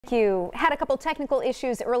You had a couple technical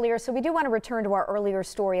issues earlier, so we do want to return to our earlier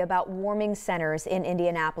story about warming centers in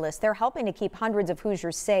Indianapolis. They're helping to keep hundreds of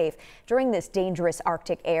Hoosiers safe during this dangerous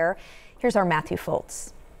Arctic air. Here's our Matthew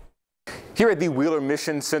Fultz. Here at the Wheeler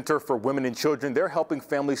Mission Center for Women and Children, they're helping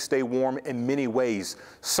families stay warm in many ways.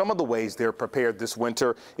 Some of the ways they're prepared this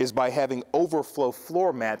winter is by having overflow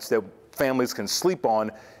floor mats that families can sleep on.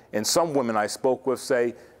 And some women I spoke with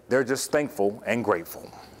say they're just thankful and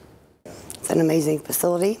grateful. It's an amazing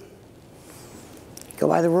facility. Go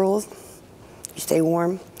by the rules. You stay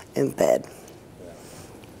warm in bed.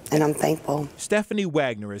 And I'm thankful. Stephanie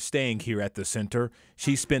Wagner is staying here at the center.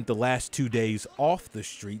 She spent the last 2 days off the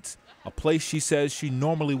streets, a place she says she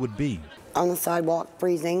normally would be. On the sidewalk,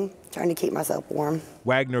 freezing, trying to keep myself warm.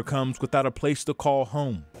 Wagner comes without a place to call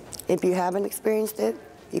home. If you haven't experienced it,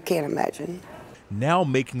 you can't imagine. Now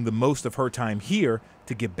making the most of her time here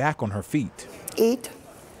to get back on her feet. Eat,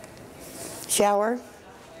 shower,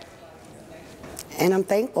 and I'm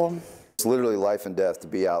thankful. It's literally life and death to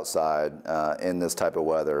be outside in this type of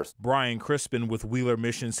weather. Brian Crispin with Wheeler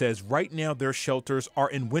Mission says right now their shelters are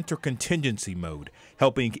in winter contingency mode,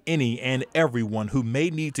 helping any and everyone who may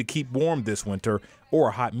need to keep warm this winter or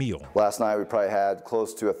a hot meal. Last night we probably had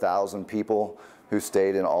close to 1,000 people who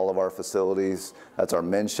stayed in all of our facilities. That's our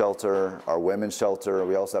men's shelter, our women's shelter.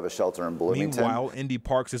 We also have a shelter in Bloomington. Meanwhile, Indy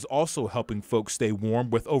Parks is also helping folks stay warm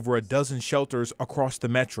with over a dozen shelters across the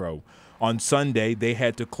metro. On Sunday, they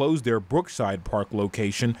had to close their Brookside Park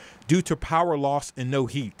location due to power loss and no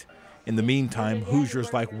heat. In the meantime,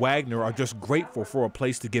 Hoosiers like Wagner are just grateful for a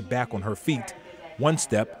place to get back on her feet, one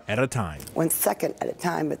step at a time. 1 second at a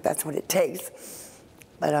time, but that's what it takes.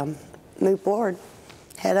 But move forward,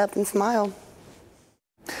 head up and smile.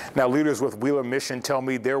 Now, leaders with Wheeler Mission tell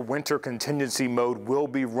me their winter contingency mode will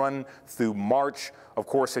be run through March. Of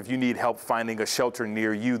course, if you need help finding a shelter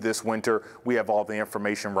near you this winter, we have all the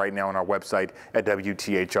information right now on our website at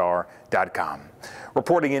WTHR.com.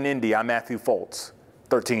 Reporting in Indy, I'm Matthew Fultz,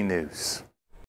 13 News.